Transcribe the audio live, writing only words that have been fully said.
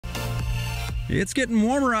It's getting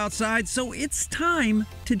warmer outside, so it's time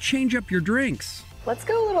to change up your drinks. Let's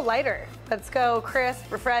go a little lighter. Let's go crisp,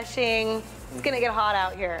 refreshing. It's gonna get hot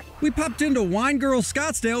out here. We popped into Wine Girl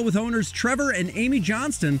Scottsdale with owners Trevor and Amy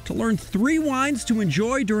Johnston to learn 3 wines to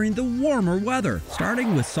enjoy during the warmer weather,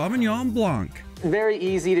 starting with Sauvignon Blanc. Very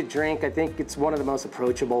easy to drink. I think it's one of the most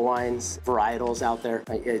approachable wines, varietals out there.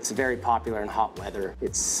 It's very popular in hot weather.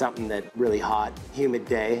 It's something that really hot, humid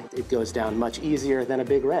day, it goes down much easier than a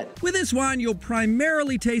big red. With this wine, you'll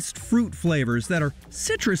primarily taste fruit flavors that are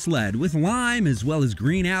citrus-led with lime as well as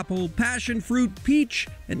green apple, passion fruit, peach,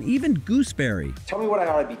 and even gooseberry. Tell me what I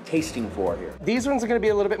ought to be tasting for here. These ones are going to be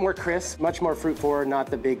a little bit more crisp, much more fruit forward, not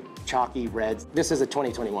the big chalky reds. This is a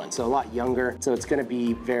 2021, so a lot younger, so it's going to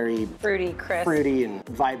be very fruity, crisp, fruity and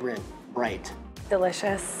vibrant, bright.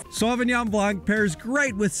 Delicious. Sauvignon Blanc pairs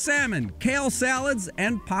great with salmon, kale salads,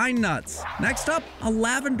 and pine nuts. Next up, a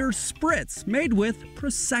lavender spritz made with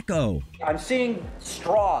Prosecco. I'm seeing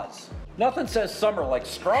straws. Nothing says summer like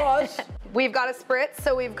straws. We've got a spritz,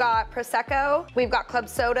 so we've got Prosecco, we've got club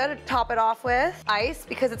soda to top it off with, ice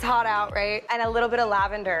because it's hot out, right? And a little bit of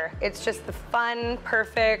lavender. It's just the fun,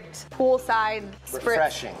 perfect, poolside spritz.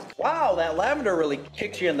 Refreshing. Wow, that lavender really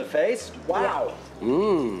kicks you in the face. Wow.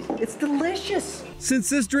 It's delicious. Since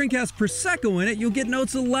this drink has Prosecco in it, you'll get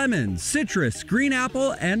notes of lemon, citrus, green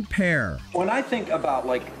apple, and pear. When I think about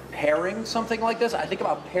pairing something like this, I think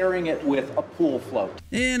about pairing it with a pool float.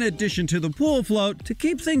 In addition to the pool float, to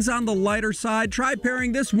keep things on the lighter side, try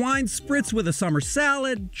pairing this wine spritz with a summer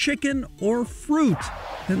salad, chicken, or fruit.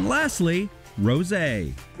 And lastly,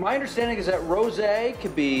 rosé. My understanding is that rosé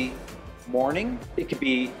could be morning, it could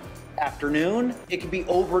be afternoon, it could be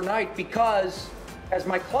overnight because, as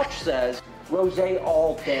my clutch says, rosé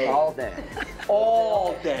all day. All day.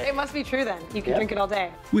 All day. It must be true then. You can drink it all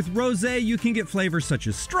day. With rosé, you can get flavors such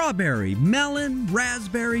as strawberry, melon,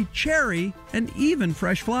 raspberry, cherry, and even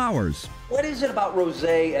fresh flowers. What is it about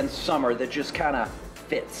rosé and summer that just kind of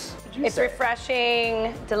fits? It's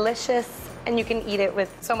refreshing, delicious, and you can eat it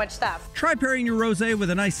with so much stuff. Try pairing your rosé with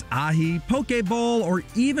a nice ahi, poke bowl, or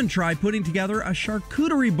even try putting together a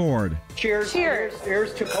charcuterie board. Cheers. Cheers.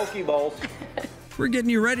 Here's to poke bowls. We're getting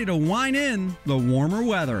you ready to wine in the warmer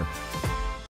weather.